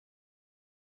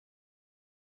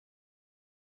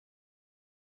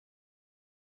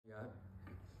Yeah.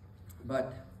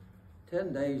 But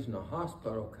 10 days in the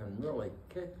hospital can really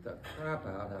kick the crap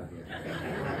out of you.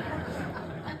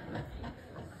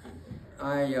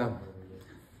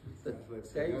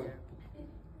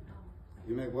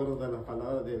 Yo me acuerdo de las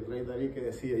palabras del rey David que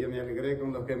decía, yo me alegré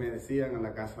con lo que me decían, a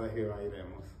la casa de Jehová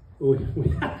iremos.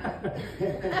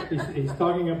 He's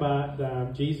talking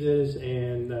about Jesus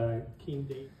and King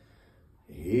David.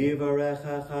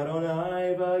 Yivarecha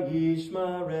Adonai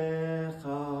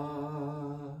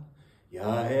v'yishmarecha,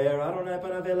 Yaher Adonai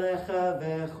panav elecha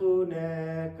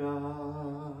v'chuneka,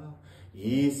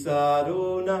 Yisa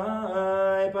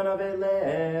Adonai panav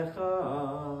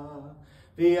elecha,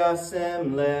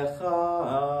 v'yasem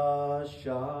lecha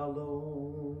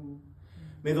shalom.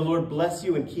 May the Lord bless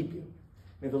you and keep you.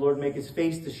 May the Lord make his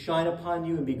face to shine upon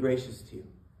you and be gracious to you.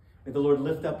 May the Lord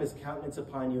lift up his countenance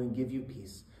upon you and give you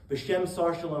peace. B'Shem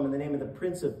Sar Shalom, in the name of the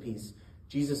Prince of Peace,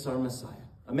 Jesus our Messiah.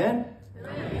 Amen?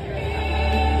 Amen.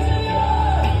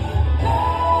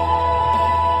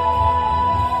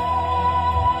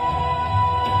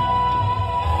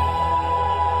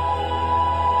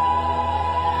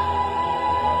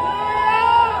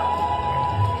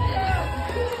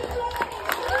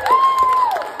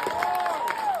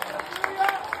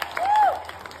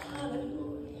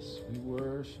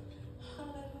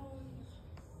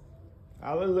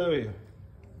 Hallelujah.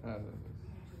 Hallelujah.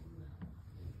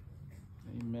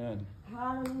 Amen.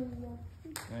 Hallelujah.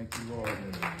 Thank you, Lord.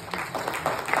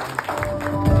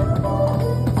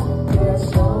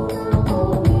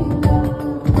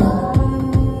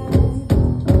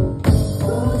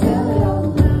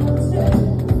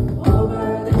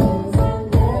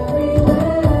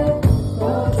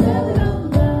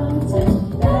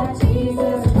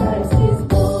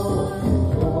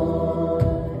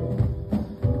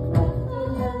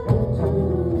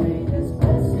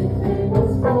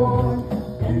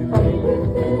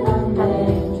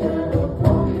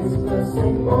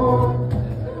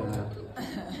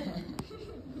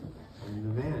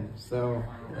 So,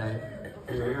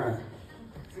 here we are.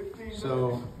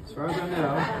 So, as far as I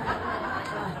know.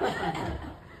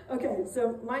 Okay,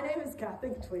 so my name is Kathy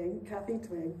Twing,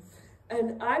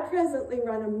 and I presently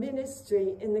run a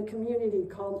ministry in the community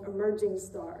called Emerging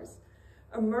Stars.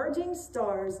 Emerging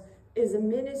Stars is a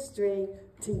ministry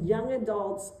to young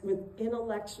adults with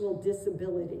intellectual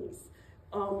disabilities.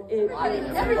 Everybody is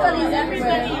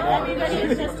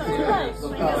just a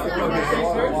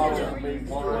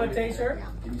Want a taster?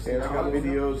 And I got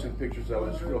videos and pictures of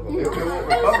it. It's real cool. We'll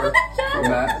recover from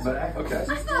that, but okay.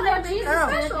 That's not what Jesus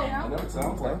did. I know it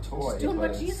sounds like a toy. Doing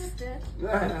what Jesus did.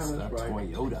 That's right.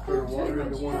 Toyota. Turn water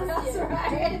into wine. That's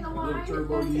right. In the wine. Little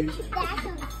turbo use. That's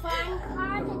a fun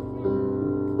car.